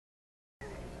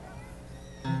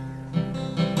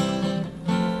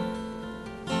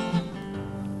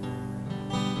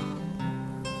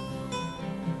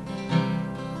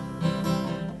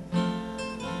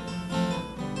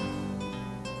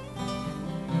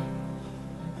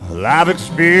Well, I've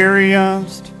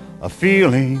experienced a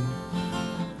feeling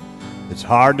it's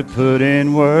hard to put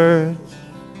in words.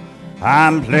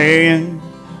 I'm playing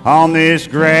on this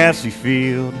grassy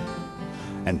field,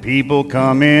 and people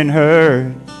come in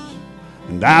herds,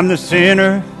 and I'm the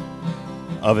center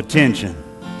of attention.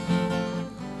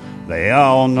 They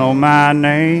all know my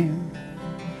name,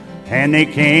 and they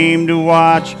came to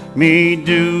watch me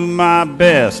do my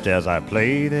best as I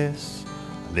play this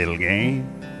little game.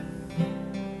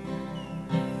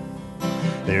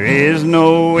 There is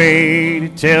no way to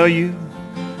tell you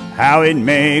how it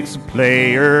makes a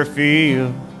player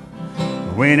feel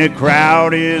when a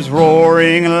crowd is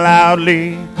roaring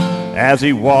loudly as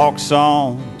he walks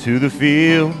on to the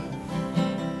field.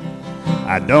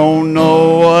 I don't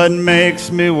know what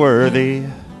makes me worthy,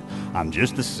 I'm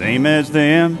just the same as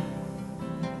them.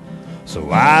 So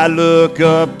I look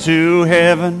up to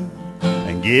heaven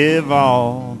and give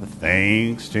all the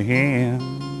thanks to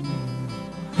Him.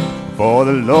 For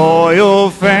the loyal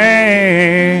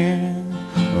fan,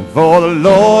 for the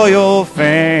loyal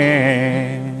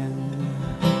fan.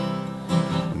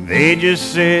 They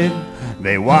just sit,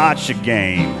 they watch a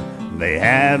game, they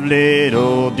have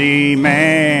little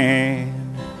demand.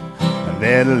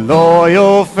 They're the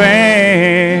loyal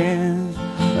fans,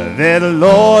 they're the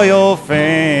loyal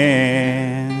fan.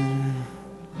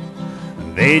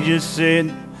 They just sit,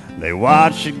 they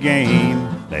watch a game,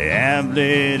 they have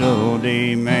little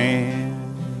demand.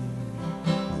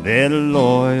 They're the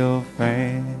loyal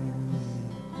fans.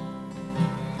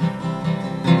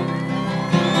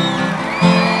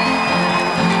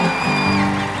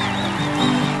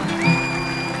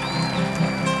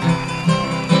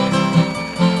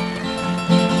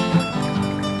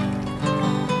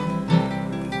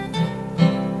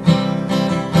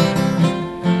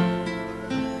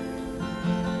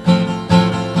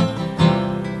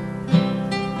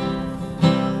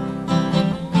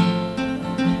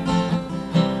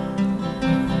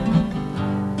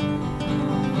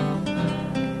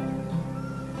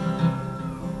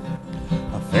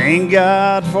 Thank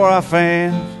God for our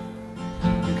fans,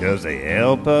 because they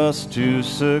help us to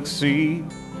succeed.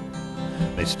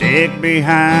 They stick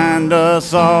behind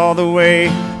us all the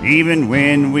way, even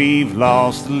when we've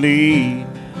lost the lead.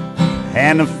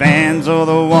 And the fans are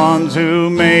the ones who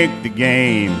make the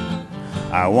game.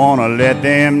 I want to let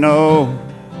them know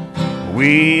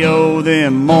we owe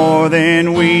them more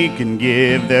than we can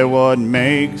give. They're what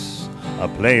makes a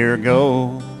player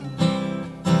go.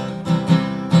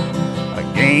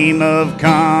 Game of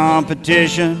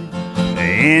competition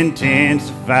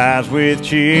intensifies with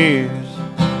cheers.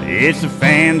 It's the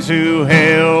fans who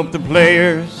help the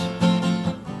players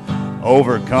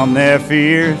overcome their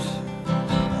fears.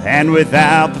 And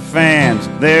without the fans,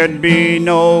 there'd be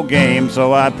no game.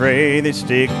 So I pray they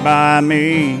stick by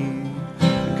me,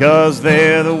 'cause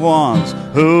they're the ones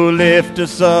who lift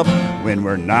us up when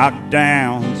we're knocked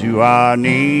down to our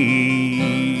knees.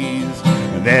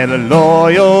 They're the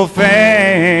loyal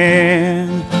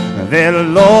fan, they're the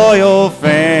loyal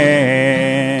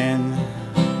fan.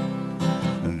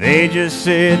 They just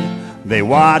sit, they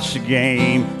watch the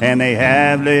game, and they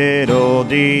have little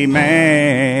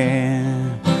demand.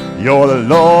 You're the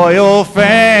loyal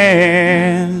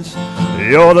fans,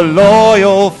 you're the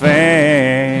loyal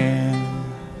fan.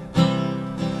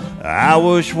 I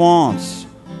wish once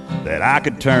that I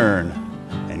could turn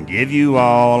and give you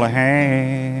all a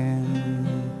hand.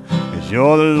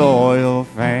 You're the loyal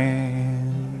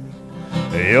fan,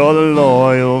 you're the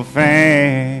loyal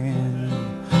fan,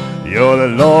 you're the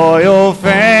loyal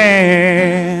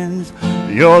fans,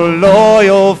 you're the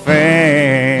loyal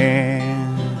fan.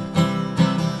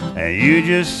 And you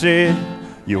just sit,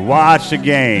 you watch the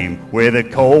game with a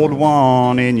cold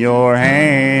one in your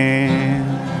hand.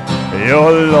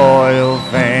 You're the loyal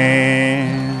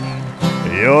fan,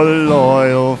 you're the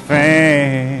loyal fan.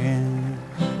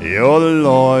 You're the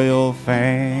loyal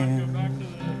fan.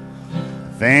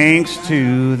 Thanks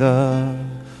to the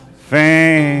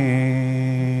fans.